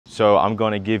So I'm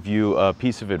going to give you a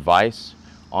piece of advice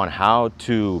on how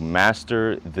to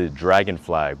master the dragon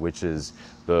flag, which is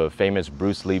the famous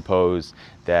Bruce Lee pose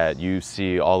that you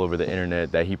see all over the internet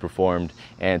that he performed.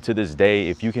 And to this day,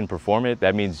 if you can perform it,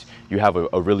 that means you have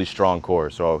a really strong core.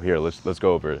 So here, let's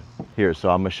go over it. Here, so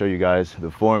I'm gonna show you guys the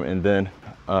form, and then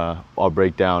I'll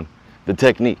break down the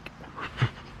technique.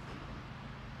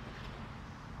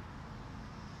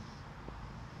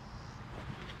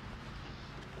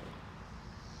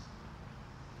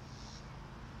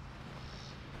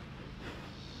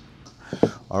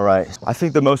 All right, I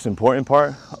think the most important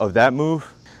part of that move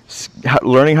is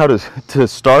learning how to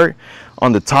start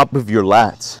on the top of your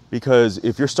lats. Because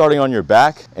if you're starting on your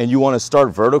back and you want to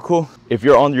start vertical, if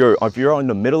you're on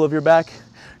the middle of your back,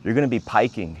 you're going to be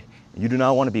piking. You do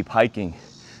not want to be piking.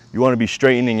 You want to be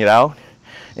straightening it out,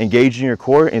 engaging your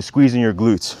core and squeezing your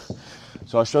glutes.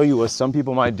 So I'll show you what some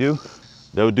people might do.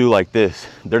 They'll do like this.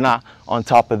 They're not on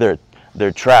top of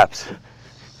their traps.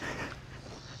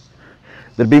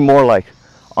 They'd be more like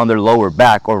on their lower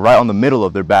back or right on the middle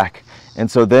of their back.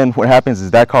 And so then what happens is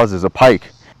that causes a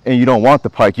pike, and you don't want the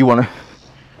pike. You want to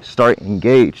start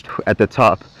engaged at the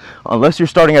top, unless you're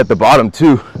starting at the bottom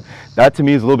too. That to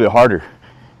me is a little bit harder,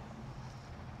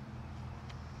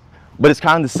 but it's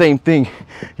kind of the same thing.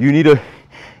 You need to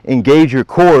engage your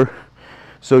core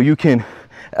so you can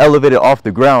elevate it off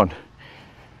the ground.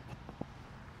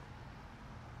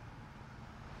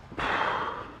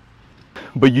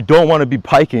 But you don't want to be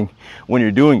piking when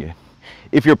you're doing it.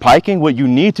 If you're piking, what you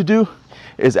need to do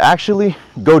is actually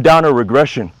go down a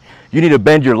regression. You need to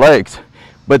bend your legs,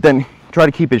 but then try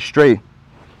to keep it straight.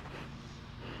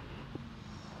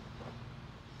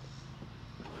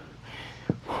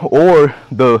 Or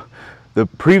the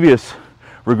previous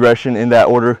regression in that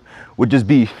order would just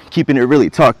be keeping it really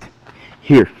tucked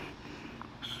here.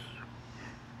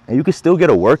 And you can still get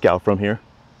a workout from here,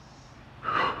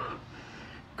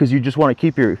 because you just want to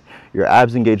keep your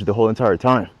abs engaged the whole entire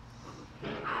time.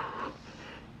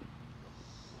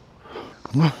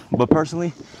 But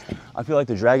personally, I feel like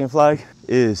the dragon flag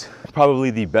is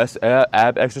probably the best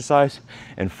ab exercise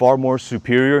and far more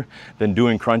superior than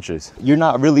doing crunches. You're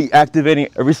not really activating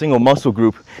every single muscle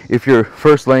group if you're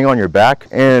first laying on your back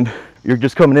and you're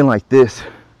just coming in like this.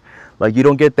 Like, you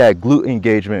don't get that glute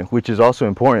engagement, which is also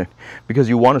important, because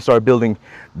you want to start building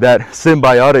that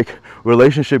symbiotic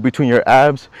relationship between your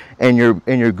abs and your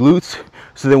glutes,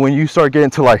 so that when you start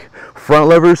getting to like front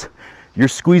levers, you're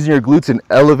squeezing your glutes and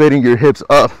elevating your hips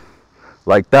up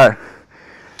like that.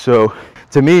 So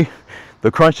to me,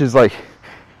 the crunch is like,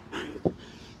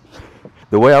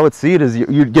 the way I would see it is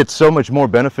you'd get so much more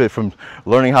benefit from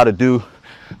learning how to do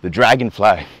the dragon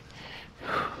flag.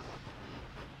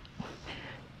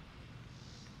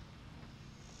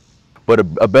 But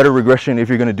a better regression, if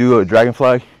you're going to do a dragon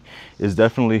flag, is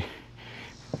definitely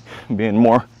being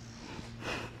more,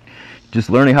 just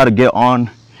learning how to get on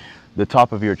the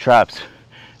top of your traps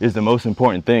is the most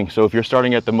important thing. So if you're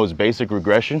starting at the most basic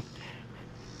regression,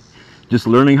 just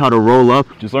learning how to roll up,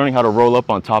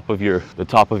 on top of the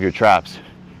top of your traps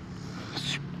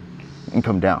and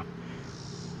come down.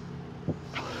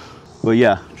 But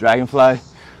yeah, dragon flag,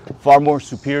 far more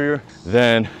superior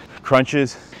than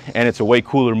crunches, and it's a way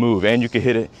cooler move, and you can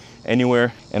hit it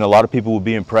anywhere, and a lot of people will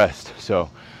be impressed. So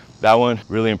that one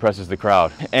really impresses the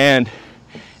crowd, and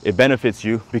it benefits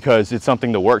you because it's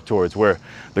something to work towards, where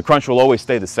the crunch will always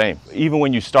stay the same. Even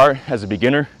when you start as a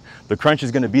beginner, the crunch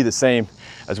is going to be the same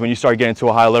as when you start getting to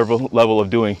a high level of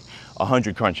doing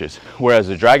 100 crunches. Whereas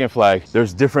the dragon flag,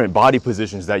 there's different body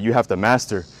positions that you have to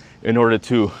master in order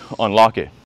to unlock it.